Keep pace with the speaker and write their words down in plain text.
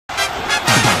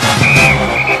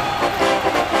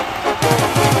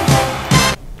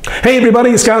Hey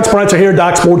everybody, Scott Spreitzer here,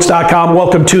 DocSports.com.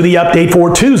 Welcome to the update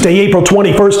for Tuesday, April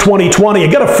 21st, 2020.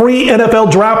 I got a free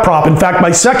NFL draft prop. In fact,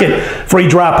 my second free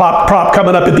draft prop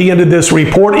coming up at the end of this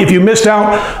report. If you missed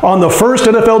out on the first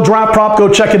NFL draft prop, go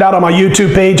check it out on my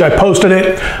YouTube page. I posted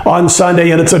it on Sunday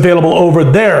and it's available over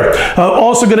there.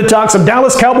 Also going to talk some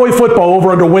Dallas Cowboy football, over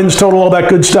under wins total, all that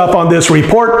good stuff on this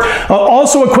report.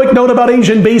 Also a quick note about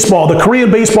Asian baseball. The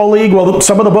Korean Baseball League, well,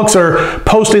 some of the books are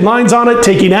posting lines on it,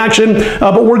 taking action,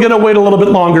 but we're going to wait a little bit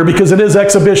longer because it is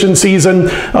exhibition season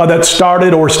that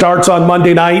started or starts on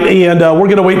Monday night, and we're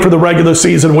going to wait for the regular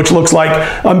season, which looks like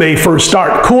a May 1st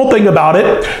start. Cool thing about it,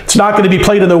 it's not going to be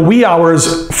played in the wee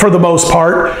hours for the most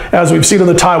part, as we've seen in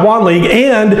the Taiwan League,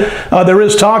 and there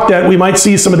is talk that we might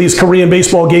see some of these Korean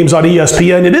baseball games on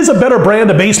ESPN. It is a better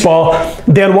brand of baseball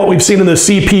than what we've seen in the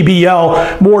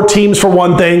CPBL. More teams for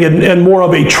one thing, and more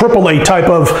of a AAA type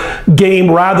of game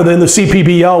rather than the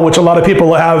CPBL, which a lot of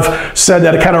people have said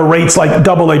that it kind of rates like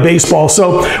AA baseball.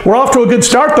 So we're off to a good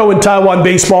start though in Taiwan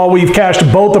baseball. We've cashed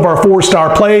both of our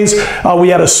 4-star plays. We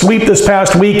had a sweep this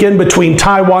past weekend between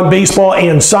Taiwan baseball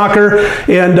and soccer,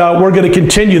 and we're going to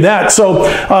continue that. So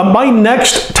my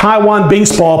next Taiwan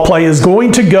baseball play is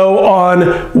going to go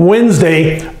on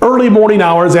Wednesday, early morning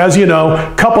hours, as you know,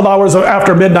 a couple hours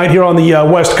after midnight here on the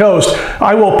West Coast.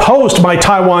 I will post my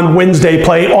Taiwan Wednesday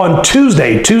play on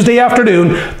Tuesday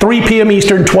afternoon, 3 p.m.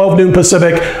 Eastern, 12 noon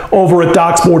Pacific, over at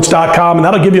DocSports.com, and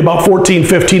that'll give you about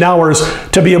 14-15 hours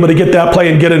to be able to get that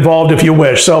play and get involved if you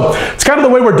wish. So it's kind of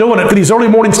the way we're doing it. For these early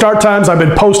morning start times, I've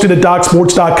been posted at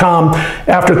DocSports.com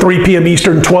after 3 p.m.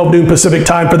 Eastern, 12 noon Pacific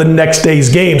time for the next day's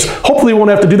games. Hopefully we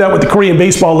won't have to do that with the Korean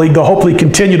Baseball League. They'll hopefully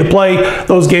continue to play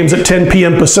those games at 10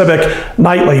 p.m. Pacific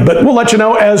nightly. But we'll let you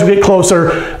know as we get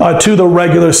closer to the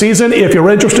regular season. If you're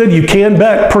interested, you can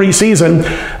bet preseason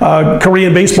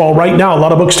Korean baseball right now. A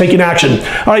lot of books taking action.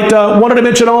 All right, wanted to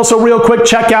mention also real quick,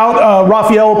 check out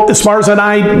Rafael Esparza and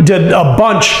I did a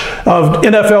bunch of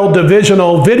NFL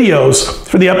divisional videos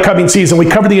for the upcoming season. We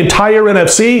cover the entire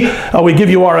NFC. We give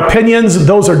you our opinions.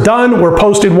 Those are done. We're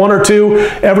posting 1 or 2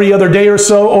 every other day or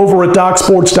so over at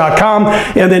DocSports.com.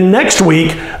 And then next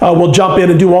week, we'll jump in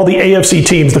and do all the AFC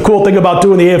teams. The cool thing about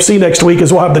doing the AFC next week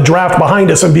is we'll have the draft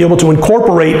behind us and be able to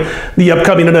incorporate the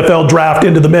upcoming NFL draft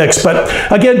into the mix. But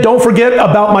again, don't forget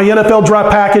about my NFL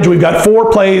draft package. We've got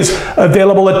 4 plays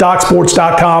available at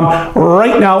DocSports.com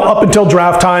right now up until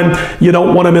draft time. You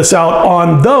don't want to miss out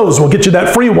on those. We'll get you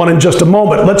that free one in just a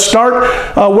moment. Let's start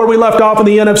where we left off in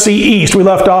the NFC East. We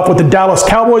left off with the Dallas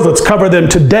Cowboys. Let's cover them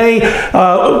today.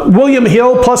 William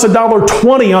Hill plus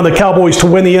 $1.20 on the Cowboys to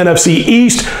win the NFC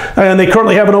East, and they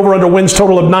currently have an over-under wins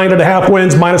total of 9.5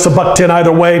 wins, minus $1.10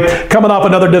 either way. Coming off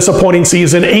another disappointing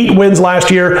season, 8 wins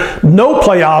last year, no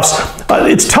playoffs.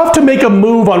 It's tough to make a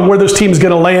move on where this team's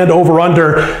going to land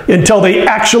over-under until they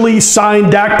actually sign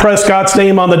Dak Prescott's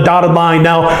name on the dotted line.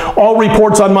 Now, all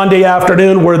reports on Monday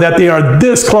afternoon were that they are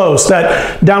this close,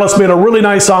 that Dallas made a really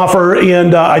nice offer,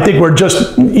 and I think we're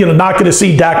just not going to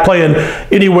see Dak playing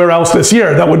anywhere else this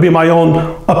year. That would be my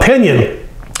own opinion.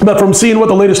 But from seeing what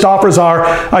the latest offers are,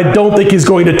 I don't think he's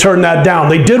going to turn that down.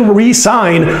 They did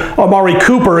re-sign Amari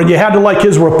Cooper, and you had to like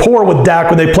his rapport with Dak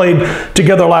when they played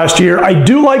together last year. I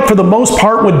do like, for the most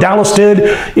part, what Dallas did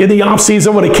in the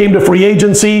offseason when it came to free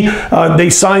agency.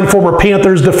 They signed former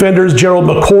Panthers defenders Gerald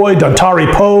McCoy,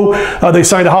 Dontari Poe. They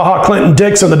signed HaHa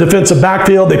Clinton-Dix in the defensive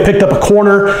backfield. They picked up a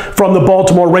corner from the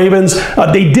Baltimore Ravens.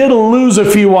 They did lose a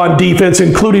few on defense,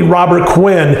 including Robert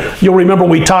Quinn. You'll remember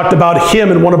we talked about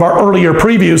him in one of our earlier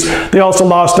previews. They also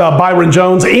lost Byron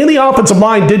Jones, and the offensive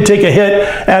line did take a hit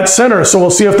at center, so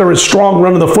we'll see if they're a strong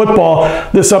run of the football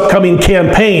this upcoming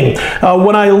campaign.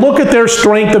 When I look at their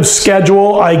strength of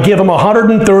schedule, I give them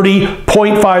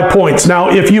 130.5 points. Now,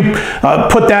 if you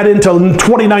put that into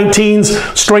 2019's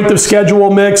strength of schedule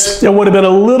mix, it would have been a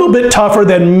little bit tougher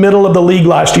than middle of the league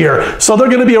last year. So they're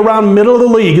going to be around middle of the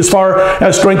league as far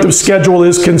as strength of schedule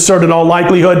is concerned in all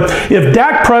likelihood. If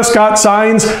Dak Prescott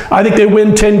signs, I think they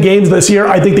win 10 games this year.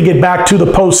 I think they get back to the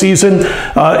postseason.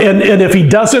 And if he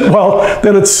doesn't, well,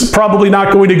 then it's probably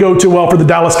not going to go too well for the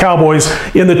Dallas Cowboys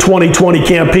in the 2020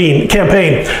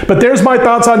 campaign. But there's my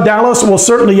thoughts on Dallas. We'll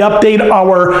certainly update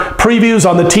our previews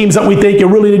on the teams that we think you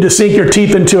really need to sink your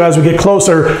teeth into as we get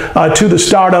closer to the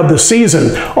start of the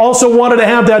season. Also wanted to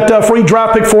have that free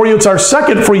draft pick for you. It's our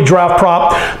second free draft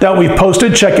prop that we've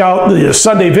posted. Check out the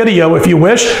Sunday video if you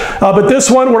wish. But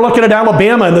this one, we're looking at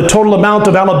Alabama and the total amount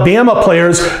of Alabama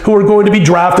players who are going to be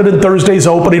drafted in Thursday's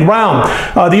opening round.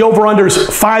 The over-under's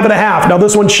 5.5. Now,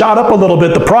 this one shot up a little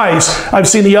bit, the price. I've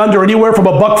seen the under anywhere from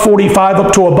 $1.45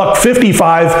 up to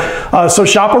 $1.55. So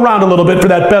shop around a little bit for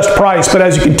that best price. But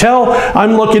as you can tell,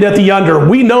 I'm looking at the under.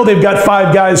 We know they've got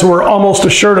 5 guys who are almost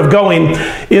assured of going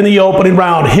in the opening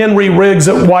round. Henry Riggs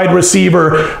at wide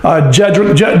receiver,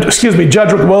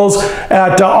 Jedrick Wills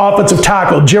at offensive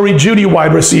tackle, Jerry Jeudy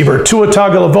wide receiver, Tua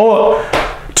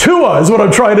is what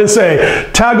I'm trying to say,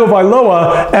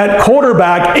 Tagovailoa at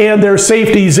quarterback, and their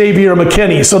safety Xavier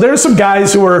McKinney. So there's some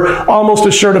guys who are almost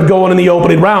assured of going in the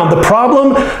opening round. The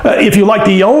problem, if you like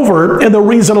the over, and the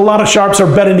reason a lot of sharps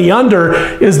are betting the under,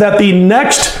 is that the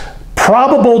next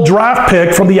probable draft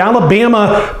pick from the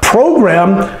Alabama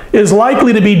program is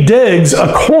likely to be Diggs,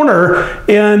 a corner,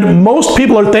 and most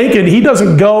people are thinking he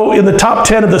doesn't go in the top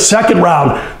 10 of the second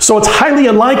round. So it's highly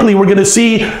unlikely we're going to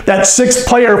see that 6th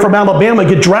player from Alabama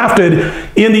get drafted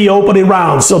in the opening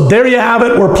round. So there you have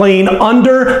it. We're playing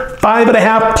under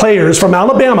 5.5 players from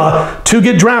Alabama to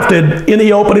get drafted in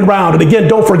the opening round. And again,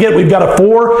 don't forget, we've got a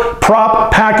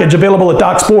 4-prop package available at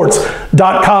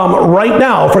DocSports.com right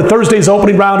now for Thursday's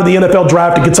opening round of the NFL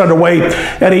Draft. It gets underway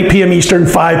at 8 p.m. Eastern,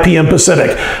 5 p.m.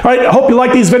 Pacific. All right, I hope you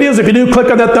like these videos. If you do, click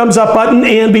on that thumbs up button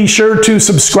and be sure to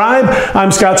subscribe.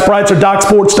 I'm Scott Spreitzer,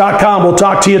 DocSports.com. We'll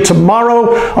talk to you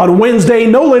tomorrow on Wednesday,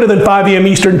 no later than 5 a.m.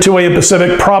 Eastern, 2 a.m.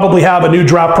 Pacific. Probably have a new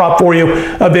draft prop for you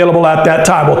available at that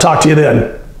time. We'll talk to you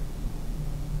then.